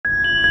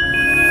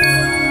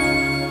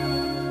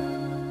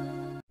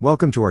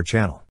Welcome to our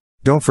channel.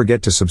 Don't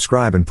forget to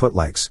subscribe and put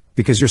likes,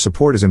 because your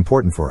support is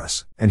important for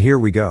us. And here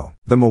we go.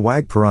 The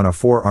MOWAG Piranha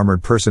IV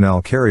Armored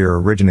personnel carrier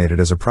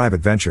originated as a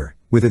private venture,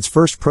 with its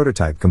first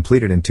prototype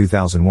completed in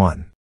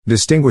 2001.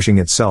 Distinguishing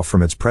itself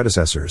from its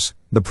predecessors,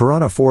 the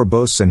Piranha IV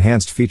boasts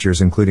enhanced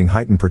features including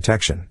heightened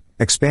protection,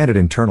 expanded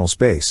internal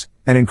space,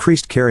 and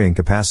increased carrying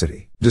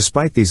capacity.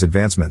 Despite these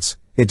advancements,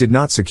 it did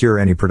not secure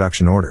any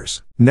production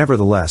orders.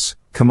 Nevertheless,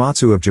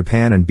 Komatsu of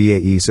Japan and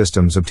BAE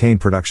Systems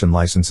obtained production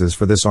licenses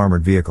for this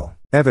armored vehicle.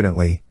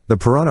 Evidently, the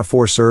Piranha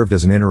IV served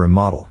as an interim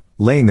model,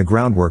 laying the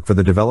groundwork for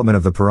the development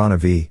of the Piranha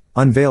V,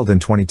 unveiled in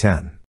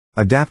 2010.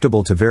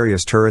 Adaptable to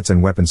various turrets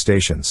and weapon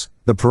stations,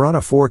 the Piranha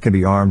IV can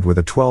be armed with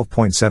a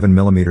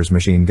 12.7mm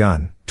machine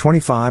gun,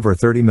 25 or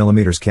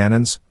 30mm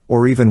cannons,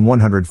 or even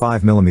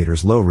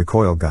 105mm low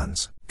recoil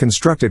guns.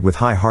 Constructed with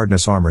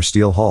high-hardness armor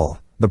steel hull,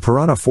 the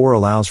Piranha IV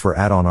allows for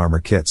add-on armor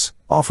kits,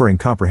 offering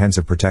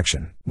comprehensive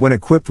protection. When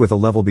equipped with a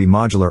Level B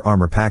modular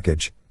armor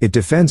package, it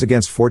defends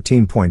against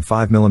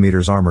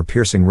 14.5mm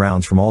armor-piercing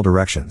rounds from all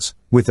directions,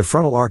 with the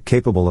frontal arc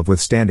capable of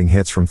withstanding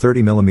hits from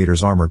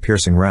 30mm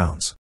armor-piercing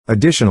rounds.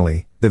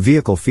 Additionally, the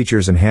vehicle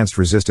features enhanced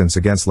resistance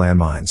against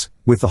landmines,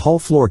 with the hull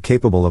floor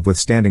capable of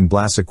withstanding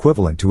blasts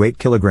equivalent to 8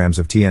 kg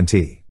of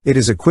TNT. It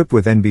is equipped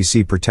with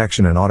NBC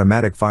protection and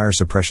automatic fire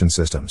suppression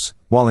systems,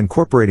 while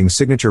incorporating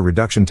signature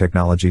reduction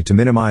technology to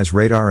minimize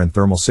radar and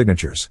thermal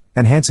signatures,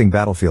 enhancing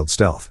battlefield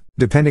stealth.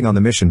 Depending on the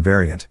mission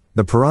variant,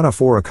 the Piranha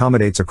IV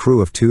accommodates a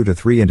crew of 2 to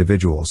 3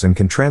 individuals and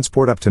can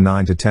transport up to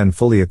 9 to 10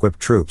 fully equipped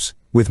troops,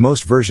 with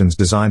most versions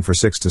designed for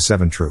 6 to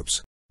 7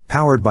 troops.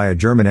 Powered by a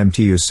German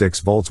MTU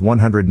 6V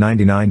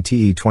 199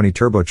 TE20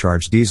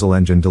 turbocharged diesel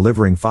engine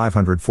delivering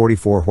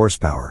 544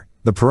 horsepower,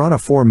 the Piranha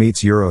IV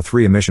meets Euro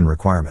 3 emission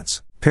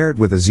requirements. Paired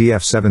with a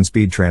ZF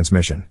 7-speed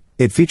transmission,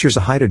 it features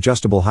a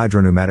height-adjustable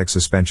hydropneumatic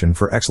suspension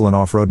for excellent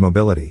off-road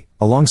mobility,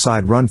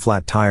 alongside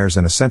run-flat tires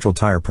and a central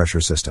tire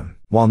pressure system.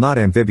 While not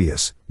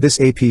amphibious, this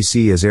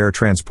APC is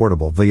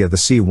air-transportable via the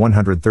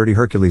C-130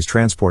 Hercules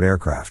transport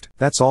aircraft.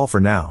 That's all for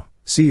now.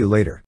 See you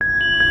later.